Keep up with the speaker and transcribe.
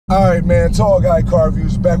Alright, man, Tall Guy Car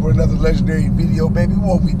Reviews back with another legendary video, baby.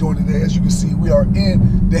 What we doing today? As you can see, we are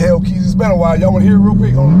in the Hell Keys. It's been a while. Y'all want to hear it real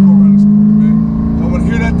quick? Hold on, go around this corner, man. Y'all want to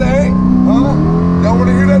hear that thing? Huh? Y'all want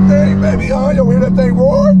to hear that thing, baby? Huh? Y'all want to hear that thing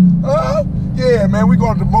roar? Huh? Yeah, man, we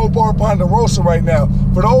going to Mopar Ponderosa right now.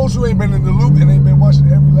 For those who ain't been in the loop and ain't been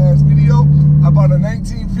watching every last video, I bought a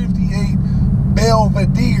 1958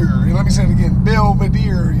 Belvedere. And let me say it again,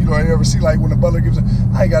 Belvedere. You know, I ever see like when the butler gives a,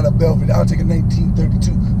 I got a Belvedere. I'll take a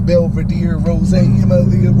 1932 Belvedere, Rose,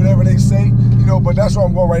 whatever they say. You know, but that's where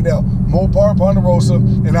I'm going right now. Mopar Ponderosa,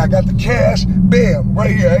 and I got the cash, bam, right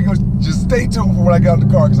here. I ain't gonna just stay tuned for when I got in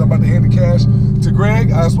the car because I'm about to hand the cash to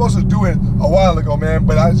Greg. I was supposed to do it a while ago, man,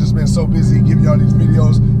 but I've just been so busy giving y'all these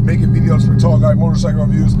videos, making videos for Tall Guy Motorcycle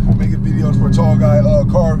Reviews, making videos for Tall Guy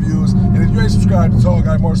Car Reviews. And if you ain't subscribed to Tall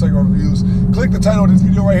Guy Motorcycle Reviews, click the title of this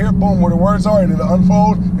video right here, boom, where the words are, and it'll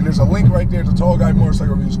unfold, and there's a link right there to Tall Guy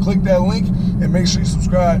Motorcycle Reviews. Click that link, and make sure you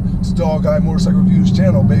subscribe to Tall Guy Motorcycle Reviews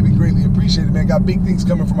channel, baby. Greatly appreciate it, man. Got big things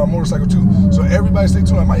coming from my motorcycle, too. So everybody stay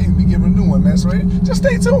tuned. I might even be giving a new one, man. So just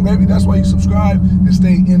stay tuned, baby. That's why you subscribe and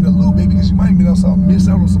stay in the loop, baby, because you might miss out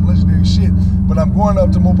on some legendary shit. But I'm going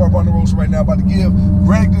up to Mopar Ponderosa right now, about to give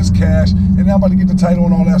Greg this cash, and then I'm about to get the title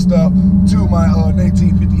and all that stuff to my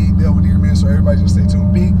 1958 Belvedere, man. So everybody just stay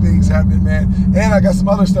tuned. Big things happening, man. And I got some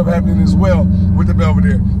other stuff happening as well with the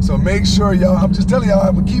Belvedere. So make sure y'all, I'm just telling y'all,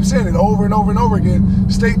 I'm gonna keep saying it over and over and over again.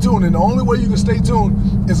 Stay tuned. And the only way you can stay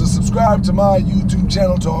tuned is to subscribe to my YouTube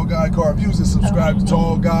channel, Tall Guy Car Reviews, and subscribe to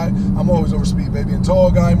Tall Guy. I'm always over speed, baby. And Tall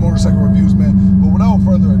Guy Motorcycle Reviews, man. But without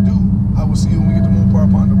further ado, I will see you when we get to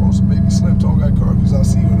Mopar Ponderosa, baby. Slim Tall Guy Car Reviews. I'll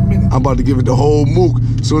see you in a minute. I'm about to give it the whole mook.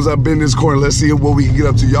 As soon as I bend this corner, let's see what we can get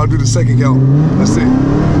up to. Y'all do the second count. Let's see.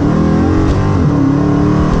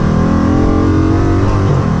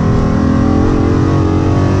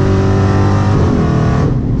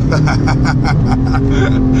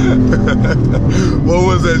 What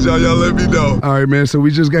was that, y'all? Y'all let me know. All right, man, so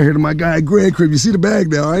we just got here to my guy Greg crib. You see the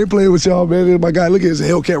bag now? I ain't playing with y'all, man. My guy, look at his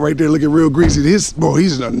Hellcat right there, looking real greasy. Bro,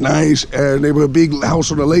 he's in a nice neighborhood, big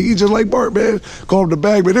house on the lake. He's just like Bart, man. Call him the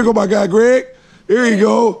bag, man. There go my guy Greg. Here you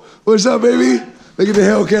go. What's up, baby? Look at the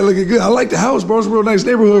Hellcat looking good. I like the house, bro. It's a real nice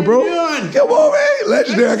neighborhood, bro. Come on, man.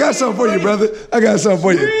 Legendary. I got something for you, brother. I got something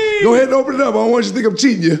for you. Go ahead and open it up. I don't want you to think I'm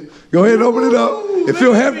cheating you. Go ahead and open it up. It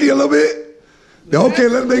feel hefty a little bit. Okay,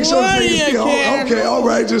 let's make sure okay, all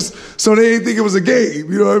right, just so they ain't think it was a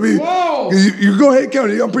game, you know what I mean? Whoa. You go ahead and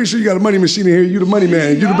count it. I'm pretty sure you got a money machine in here. You the money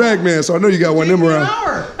man, you the bag man, so I know you got one of them around.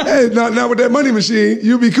 Hey, not with that money machine,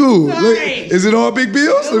 you be cool. Nice. Look, is it all big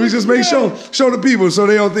bills? Let me just make sure. Show the people so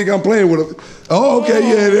they don't think I'm playing with them. Oh, okay,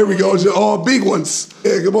 yeah, there we go. Just all big ones.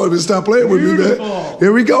 Yeah, come on, stop playing with me, man.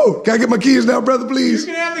 Here we go. Can I get my keys now, brother, please?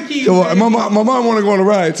 You can have the keys. Come on. My mom want to go on a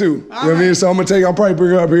ride, too. You know what I mean? So I'll probably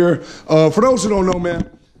bring her up here. For those who don't know, man,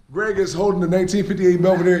 Greg is holding the 1958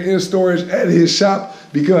 Belvedere in storage at his shop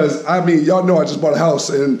because, I mean, y'all know I just bought a house,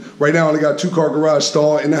 and right now I only got 2-car garage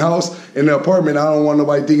stall in the house. In the apartment, I don't want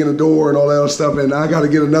nobody digging the door and all that other stuff, and I got to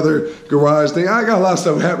get another garage thing. I got a lot of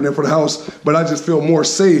stuff happening for the house, but I just feel more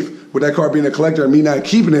safe with that car being a collector and me not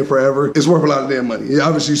keeping it forever. It's worth a lot of damn money. Yeah,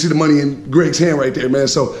 obviously, you see the money in Greg's hand right there, man,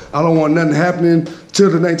 so I don't want nothing happening to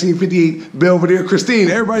the 1958 Belvedere. Christine,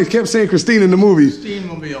 everybody kept saying Christine in the movie. Christine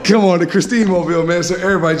Mobile. Come on, the Christine Mobile, man. So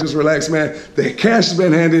everybody just relax, man. The cash has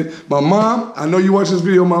been handed. My mom, I know you watch this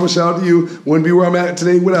video, mama, shout out to you. Wouldn't be where I'm at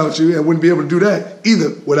today without you, and wouldn't be able to do that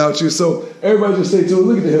either without you. So everybody just stay tuned.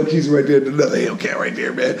 Look at the Hellcat right there, another Hellcat right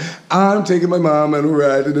there, man. I'm taking my mom on a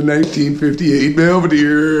ride in the 1958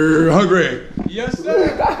 Belvedere. Huh, Greg? Yes,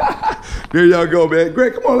 sir. There y'all go, man.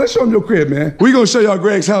 Greg, come on, let's show them your crib, man. We gonna show y'all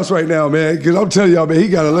Greg's house right now, man, because I'm telling y'all, man, he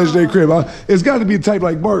got a legendary crib. It's got to be a type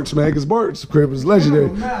like Bart's, man, because Bart's crib is legendary.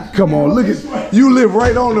 Come on, look at, you live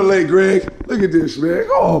right on the lake, Greg. Look at this, man.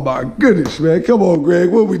 Oh, my goodness, man. Come on,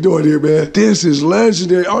 Greg. What we doing here, man? This is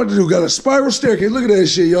legendary. Our dude got a spiral staircase. Look at that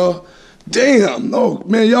shit, y'all. Damn. Oh,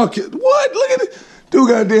 man, y'all can, what? Look at it. Dude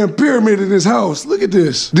got a damn pyramid in his house. Look at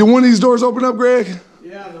this. Did one of these doors open up, Greg?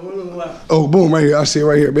 Yeah, the one on the left. Oh, boom, right here. I see it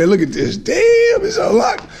right here, man. Look at this. Damn, it's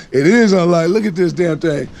unlocked. It is unlocked. Look at this damn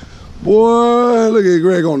thing. Boy, look at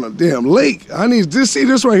Greg on the damn lake. I need to see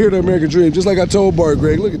this right here, the American Dream. Just like I told Bart,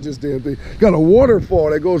 Greg. Look at this damn thing. Got a waterfall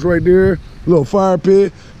that goes right there. Little fire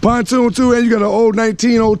pit. Pontoon, too, and you got an old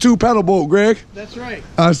 1902 paddle boat, Greg. That's right.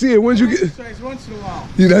 I see it. When'd you get? Exercise once in a while.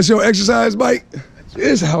 Yeah, that's your exercise bike? Right.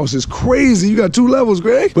 This house is crazy. You got 2 levels,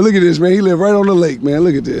 Greg. But look at this, man. He live right on the lake, man.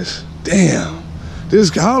 Look at this. Damn.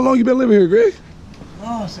 How long you been living here, Greg?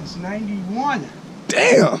 Oh, since 91.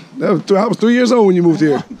 Damn. I was 3 years old when you moved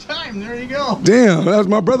here. Long time. There you go. Damn.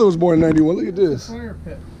 My brother was born in 91. Look at this. Fire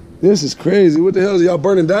pit. This is crazy. What the hell? Is y'all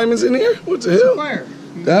burning diamonds in here? What the hell? Fire.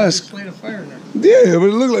 That's Slate of fire in there. yeah,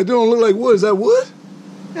 but it don't look like wood. Is that wood?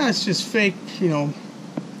 Yeah, it's just fake,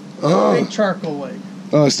 fake charcoal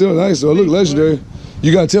like. Still nice though. Look legendary.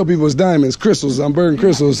 You gotta tell people it's diamonds, crystals. I'm burning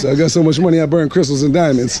crystals. I got so much money, I burn crystals and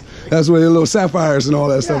diamonds. That's where the little sapphires and all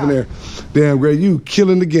that stuff in there. Damn, Greg, you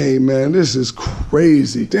killing the game, man. This is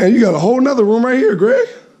crazy. Damn, you got a whole nother room right here, Greg.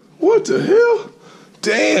 What the hell?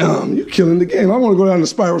 Damn, you killing the game. I want to go down the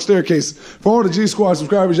spiral staircase. For all the G Squad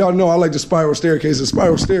subscribers, y'all know I like the spiral staircase. The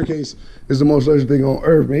spiral staircase is the most legendary thing on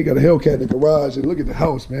earth, man. You got a Hellcat in the garage, and look at the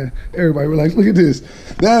house, man. Everybody relax. Look at this.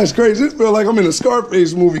 That's crazy. This feels like I'm in a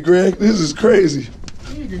Scarface movie, Greg. This is crazy.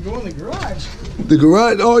 You can go in the garage. The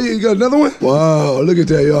garage? Oh, yeah, you got another one? Wow, look at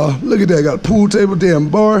that, y'all. Look at that. Got a pool table, damn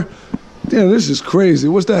bar. Damn, this is crazy.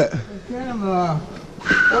 What's that? It's kind of a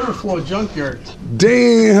overflow junkyard.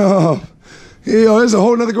 Damn. Yeah, there's a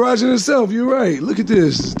whole nother garage in itself. You're right. Look at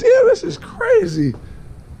this. Damn, this is crazy.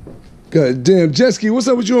 God damn jet ski. What's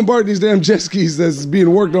up with you and Bart, these damn jet skis that's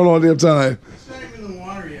being worked on all damn time? It's not even in the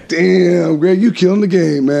water yet. Damn, Greg, you killing the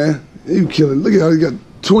game, man. You killing. Look at how you got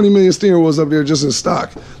 20 million steering wheels up there just in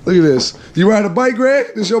stock. Look at this. You ride a bike,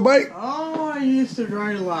 Greg? This your bike? Oh, I used to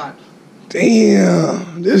ride a lot.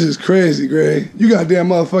 Damn, this is crazy, Greg. You got a damn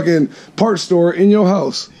motherfucking parts store in your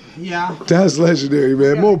house. Yeah. That's legendary,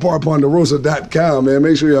 man. Moreparponderosa.com, man.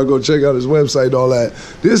 Make sure y'all go check out his website and all that.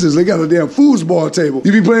 They got a damn foosball table.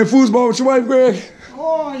 You be playing foosball with your wife, Greg?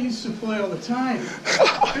 Oh, I used to play all the time.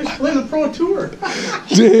 I used to play the Pro Tour.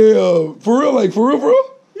 Damn. For real? Like, for real?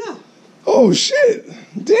 Yeah. Oh, shit.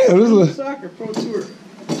 Damn. This is Soccer Pro Tour.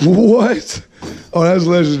 What? Oh, that's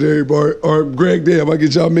legendary, Bart. Or Greg, damn, I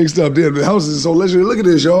get y'all mixed up. Damn, the house is so legendary. Look at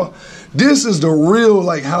this, y'all. This is the real,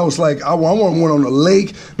 like, house. Like, I want one on the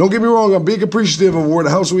lake. Don't get me wrong, I'm big appreciative of where the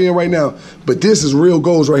house we in right now. But this is real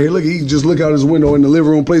goals right here. Look, he can just look out his window in the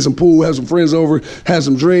living room, play some pool, have some friends over, have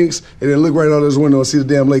some drinks, and then look right out his window and see the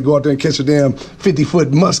damn lake. Go out there and catch a damn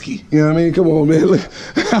 50-foot muskie. You know what I mean? Come on, man. Look.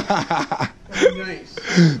 That'd be nice.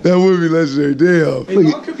 That would be legendary. Damn. Hey,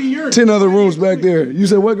 look, that could be yours. 10 other rooms back there. You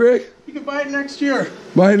said what, Greg? You can buy it next year.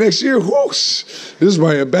 Buy it next year? Whoosh. This is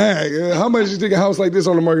probably a bag. How much do you think a house like this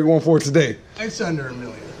on the market going for today? It's under $1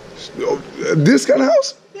 million. This kind of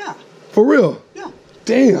house? Yeah. For real? Yeah.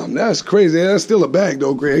 Damn, that's crazy. That's still a bag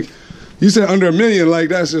though, Greg. You said under $1 million, like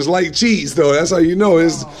that's just light cheese though. That's how you know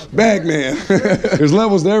it's bag man. There's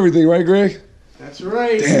levels to everything, right, Greg? That's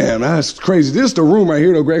right. Damn, that's crazy. This is the room right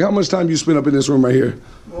here though, Greg. How much time you spend up in this room right here?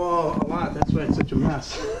 Well, a lot. That's why it's such a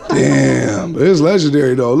mess. Damn, but it's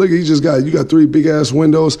legendary though. Look, you got 3 big ass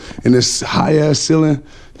windows and this high ass ceiling.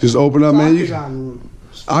 Just open up, man. Octagon room.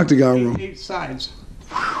 Octagon room. 8 sides.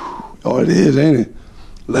 Oh, it is, ain't it?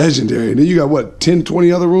 Legendary. Then you got what, 10,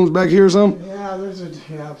 20 other rooms back here or something? Yeah,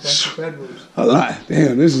 that's bedrooms. A lot.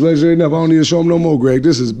 Damn, this is legendary enough. I don't need to show them no more, Greg.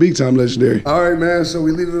 This is big time legendary. All right, man. So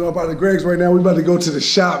we leaving it up out of Greg's right now. We about to go to the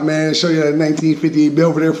shop, man. Show you that 1958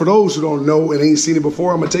 Belvedere. For those who don't know and ain't seen it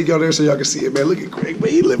before, I'm gonna take y'all there so y'all can see it, man. Look at Greg,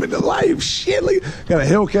 man. He living the life. Shit, look. Got a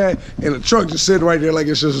Hellcat and a truck just sitting right there like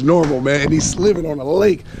it's just normal, man. And he's living on a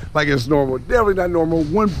lake like it's normal. Definitely not normal.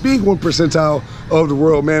 One big 1 percentile of the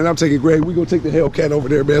world, man. And I'm taking Greg. We gonna take the Hellcat over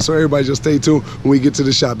there, man. So everybody just stay tuned when we get to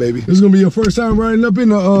the shop, baby. This is gonna be your first time riding up in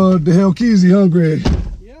the Hellkeezy, huh, Greg?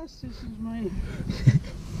 Yes, this is my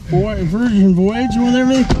virgin voyage,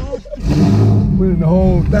 whatever they call it. Put in the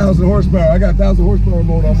whole 1,000 horsepower. I got 1,000 horsepower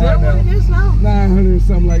mode on mine now. Is that what it is now? 900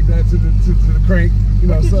 something like that to the crank. You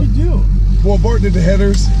know, What did you do? Well, Bart did the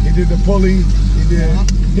headers. He did the pulley.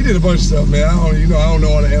 He did a bunch of stuff, man. I don't know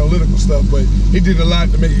all the analytical stuff, but he did a lot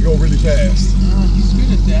to make it go really fast. He's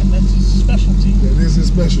good at that. That's his specialty. That is his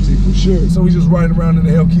specialty for sure. So we just riding around in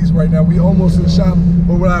the Hellkeys right now. We almost in the shop,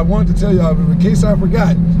 but what I wanted to tell y'all, in case I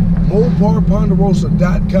forgot,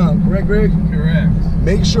 MoparPonderosa.com. Correct, Greg? Correct.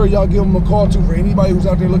 Make sure y'all give them a call too for anybody who's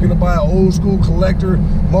out there looking to buy an old school collector,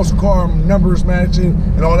 muscle car, numbers matching,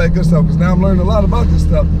 and all that good stuff. Because now I'm learning a lot about this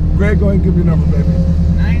stuff. Greg, go ahead and give me your number, baby.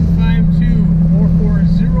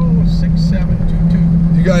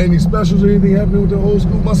 952-440-6722. You got any specials or anything happening with the old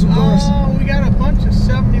school muscle cars? Oh, we got a bunch of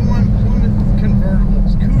 71 Plymouth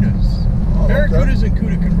convertibles, CUDAs. Barracudas and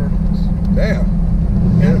CUDA convertibles. Damn.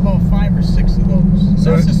 We got about 5 or 6 of those.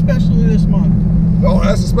 So that's a special this month. Oh,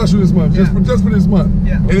 that's a special this month, just for this month.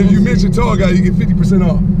 Yeah. And if you mention tall guy, you get 50%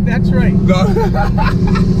 off. That's right. No.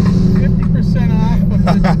 50% off of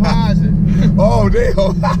the deposit. Oh,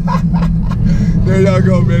 damn. There y'all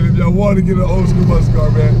go, man. If y'all want to get an old school muscle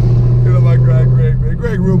car, man, hit up my Greg, man.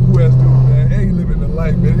 Greg, real cool ass dude, man. Ain't living the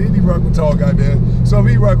life, man. He rock with tall guy, man. So if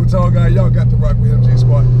he rock with tall guy, y'all got to rock with him, G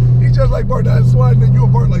Squad. He's just like Bart. That's why you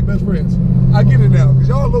and Bart like best friends. I get it now, because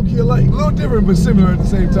y'all low-key alike. A little different, but similar at the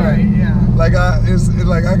same time. Right, yeah. Like, it's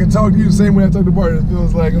like I can talk to you the same way I talk to Bart. It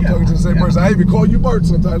feels like I'm talking to the same person. I even call you Bart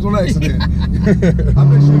sometimes on accident. I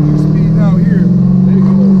bet you if you speed down here,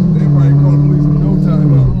 they probably call the police in no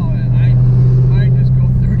time. Oh, I just go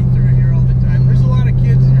 30 through here all the time. There's a lot of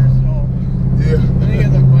kids here, so yeah. They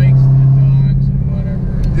got the bikes and the dogs and whatever.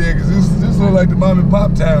 Yeah, because this looks like the mom and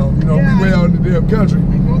pop town. You know, we way out in the damn country.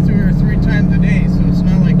 I go through here 3 times a day, so it's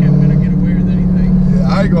not like I'm gonna get away with anything. Yeah,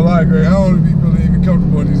 I ain't gonna lie, Greg. I don't be feeling even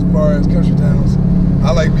comfortable in these far-ass country towns.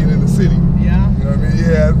 I like being in the city. Yeah? You know what I mean?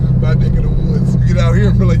 Yeah, my neck of the woods. You get out here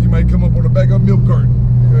and feel like you might come up on the back of a milk carton.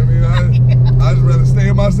 You know what I mean? I just rather stay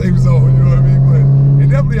in my safe zone, you know what I mean? But and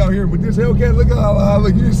definitely out here with this Hellcat, look how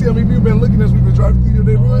look. You see how many people been looking as we've been driving through your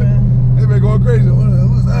neighborhood? They've been going crazy.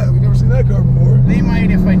 Who's that? We never seen that car before. They might,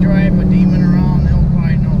 if I drive a demon around, they'll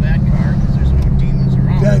probably know that car, because there's no demons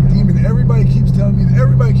around. That demon, everybody keeps telling me to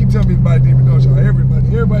buy a demon, don't y'all?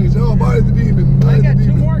 Everybody says, oh, buy the demon. I got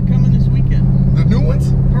 2 more coming this weekend. The new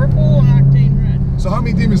ones? Purple and octane red. So how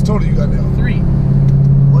many demons total you got now? 3.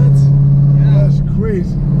 What? Yeah. That's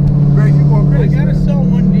crazy. Greg, you going crazy. I gotta sell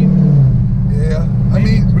 1 demon. Yeah. I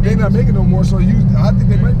mean, but they're not making no more, so I think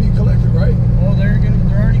they might be collected, right? Oh, they're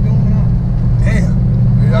already going up. Damn.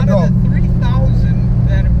 Out of the 3,000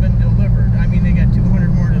 that have been delivered, I mean, they got 200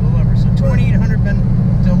 more to deliver, so 2,800 been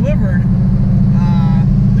delivered.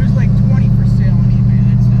 There's like 20 for sale on eBay.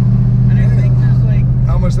 That's it. And I think there's like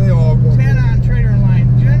how much they all going 10 on Trader Line.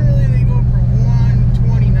 Generally, they go for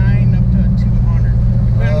 129 up to 200,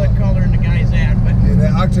 depending on the color and the guy's ad. But yeah,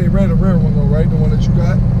 that octane red, a rare one though, right? The one that you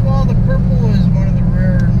got. Well, the purple is one of the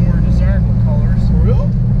rare and more desirable colors. For real?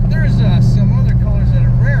 There's some other colors that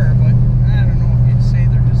are rare, but I don't know if you'd say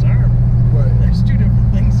they're desirable. Right. There's 2 different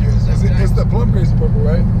things there. It's the plum crazy purple,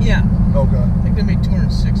 right? Yeah. Okay. I think they made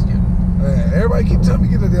 260 of them. Man, everybody keep telling me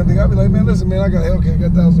to get that damn thing. I be like, man, listen, man, I got a Hellcat,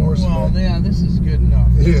 got 1,000 horses. Well, man. yeah, this is good enough.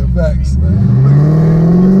 Yeah, facts.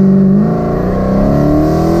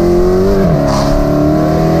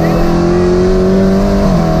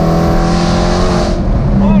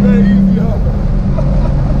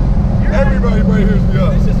 Everybody right here's the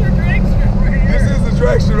up. This is our drag strip right here. This is the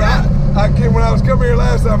drag strip. I came when I was coming here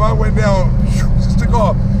last time. I went down, just took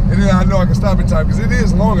off, and then I know I can stop in time because it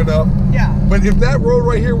is long enough. Yeah. But if that road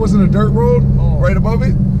right here wasn't a dirt road, right above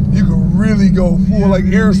it, you could really go full like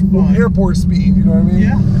airport speed. You know what I mean?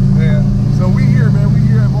 Yeah. So we here, man. We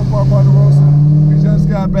here at Mopar Ponderosa. We just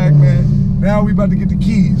got back, man. Now we about to get the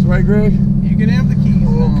keys, right, Greg? You can have the keys.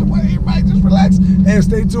 Oh, come on, everybody, just relax and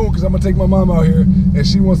stay tuned because I'm gonna take my mom out here and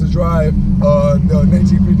she wants to drive the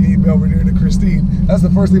 1958 Belvedere to Christine. That's the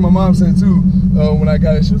first thing my mom said too when I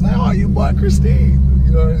got it. She was like, "Oh, you bought Christine."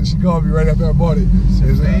 You know, and she called me right after I bought it.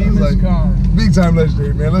 It's a famous car. Big time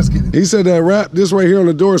legendary, man. Let's get it. He said that wrap, this right here on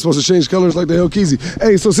the door is supposed to change colors like the Hellkeezy.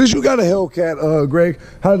 Hey, so since you got a Hellcat, Greg,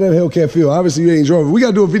 how did that Hellcat feel? Obviously, you ain't drove it. We got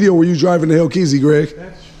to do a video where you driving the Hellkeezy, Greg.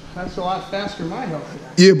 That's a lot faster than my Hellcat.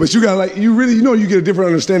 Yeah, but you got like, you really, you know, you get a different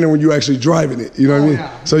understanding when you actually driving it. You know what I mean?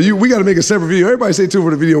 Yeah. So we got to make a separate video. Everybody stay tuned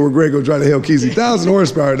for the video where Greg go drive the Hellkeezy. 1,000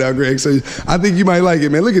 horsepower now, Greg. So I think you might like it,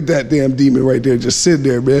 man. Look at that damn demon right there, just sitting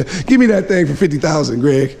there, man. Give me that thing for 50,000,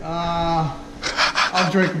 Greg.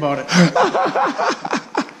 I'll drink about it.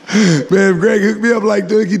 Man, if Greg hooked me up like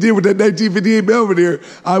he did with that 1958 Belvedere,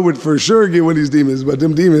 I would for sure get one of these demons. But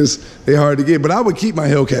them demons, they hard to get. But I would keep my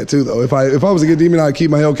Hellcat too, though. If I was a good demon, I'd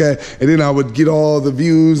keep my Hellcat, and then I would get all the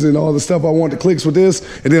views and all the stuff I want, the clicks with this,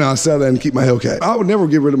 and then I'll sell that and keep my Hellcat. I would never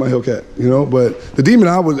get rid of my Hellcat, you know. But the demon,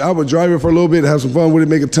 I would drive it for a little bit, have some fun with it,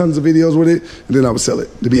 make tons of videos with it, and then I would sell it.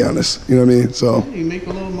 To be honest, you know what I mean? So you make a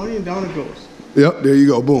little money and down it goes. Yep, there you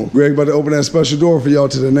go, boom. Greg about to open that special door for y'all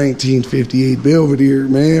to the 1958 Belvedere,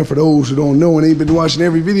 man. For those who don't know and ain't been watching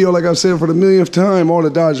every video, like I've said for the millionth time, all the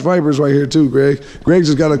Dodge Vipers right here too, Greg. Greg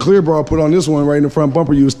just got a clear bar put on this one right in the front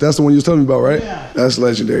bumper. That's the one you was telling me about, right? Yeah. That's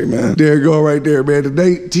legendary, man. There you go right there, man. The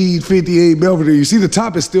 1958 Belvedere. You see the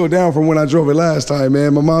top is still down from when I drove it last time,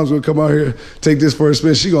 man. My mom's gonna come out here, take this for a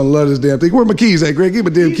spin. She gonna love this damn thing. Where my keys at, Greg? Give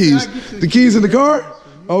me damn keys. The keys in the car?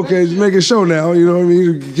 Okay, just make a show now, you know what I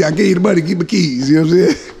mean? I gave you the money, keep my keys, you know what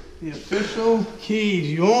I'm saying? The official keys,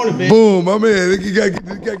 you own it, baby. Boom, my man, you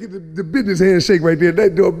gotta get the business handshake right there.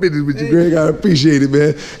 That doing business with you, Greg, I appreciate it,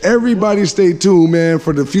 man. Everybody stay tuned, man,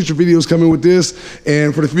 for the future videos coming with this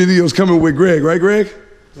and for the videos coming with Greg, right, Greg?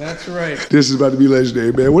 That's right. This is about to be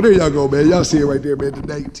legendary, man. Well, there y'all go, man. Y'all see it right there, man. The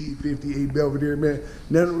 1958 Belvedere, man.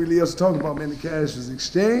 Nothing really else to talk about, man. The cash is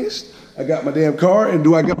exchanged. I got my damn car, and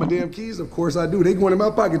do I got my damn keys? Of course I do. They going in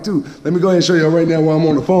my pocket, too. Let me go ahead and show y'all right now while I'm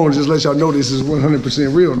on the phone, just let y'all know this is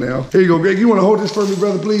 100% real now. Here you go, Greg. You want to hold this for me,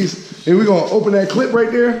 brother, please? And we're going to open that clip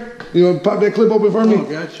right there. You know, pop that clip open for me. Oh,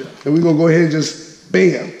 gotcha. And we're gonna go ahead and just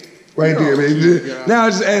bam. Right there, man. Now I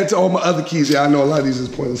just add to all my other keys. Yeah, I know a lot of these is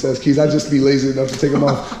pointless ass keys. I just be lazy enough to take them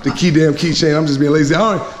off the damn keychain. I'm just being lazy.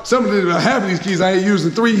 Some of half of these keys I ain't used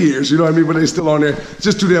in 3 years. You know what I mean? But they still on there.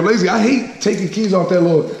 Just too damn lazy. I hate taking keys off that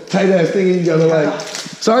little tight ass thing and you gotta like.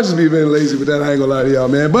 So I just be being lazy with that. I ain't gonna lie to y'all,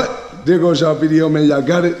 man. But there goes y'all video, man. Y'all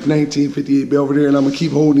got it. 1958 be over there, and I'm gonna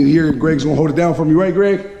keep holding it here. And Greg's gonna hold it down for me, right,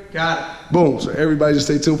 Greg? Got it. Boom. So everybody just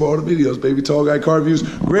stay tuned for all the videos, baby. Tall Guy Car Reviews.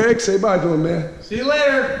 Greg, say bye to him, man. See you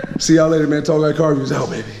later. See y'all later, man. Tall Guy Car Reviews out,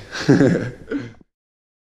 baby.